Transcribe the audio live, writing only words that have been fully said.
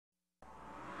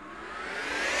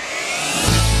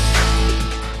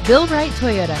Bill Wright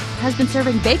Toyota has been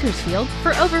serving Bakersfield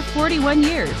for over 41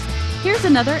 years. Here's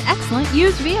another excellent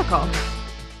used vehicle.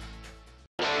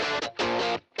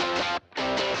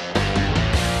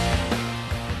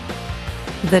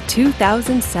 The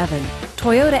 2007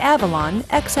 Toyota Avalon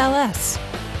XLS.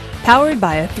 Powered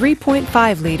by a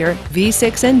 3.5-liter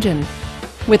V6 engine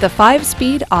with a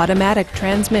 5-speed automatic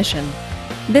transmission.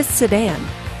 This sedan,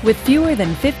 with fewer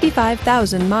than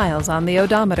 55,000 miles on the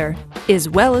odometer, is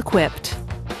well equipped.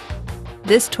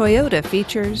 This Toyota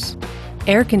features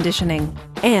air conditioning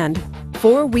and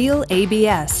 4-wheel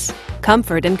ABS.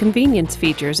 Comfort and convenience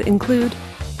features include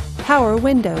power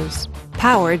windows,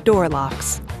 power door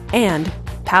locks, and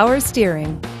power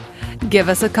steering. Give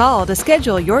us a call to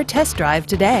schedule your test drive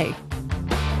today.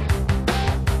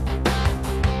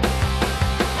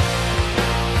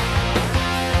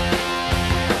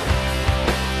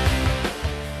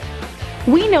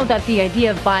 We know that the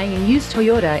idea of buying a used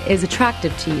Toyota is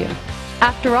attractive to you.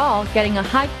 After all, getting a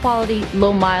high-quality,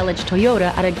 low-mileage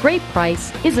Toyota at a great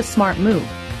price is a smart move.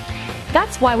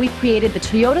 That's why we created the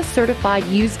Toyota Certified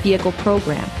Used Vehicle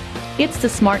Program. It's the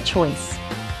smart choice.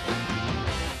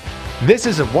 This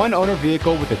is a one-owner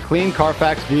vehicle with a clean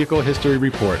Carfax Vehicle History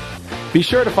Report. Be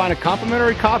sure to find a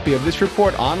complimentary copy of this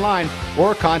report online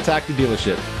or contact the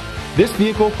dealership. This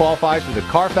vehicle qualifies for the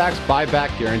Carfax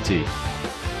Buyback Guarantee.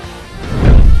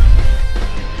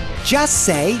 Just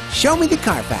say, "Show me the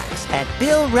Carfax" at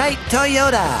Bill Wright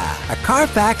Toyota, a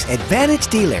Carfax Advantage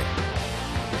dealer.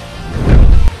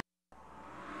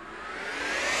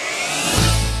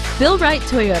 Bill Wright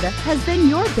Toyota has been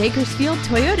your Bakersfield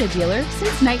Toyota dealer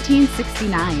since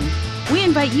 1969. We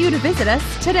invite you to visit us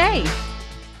today.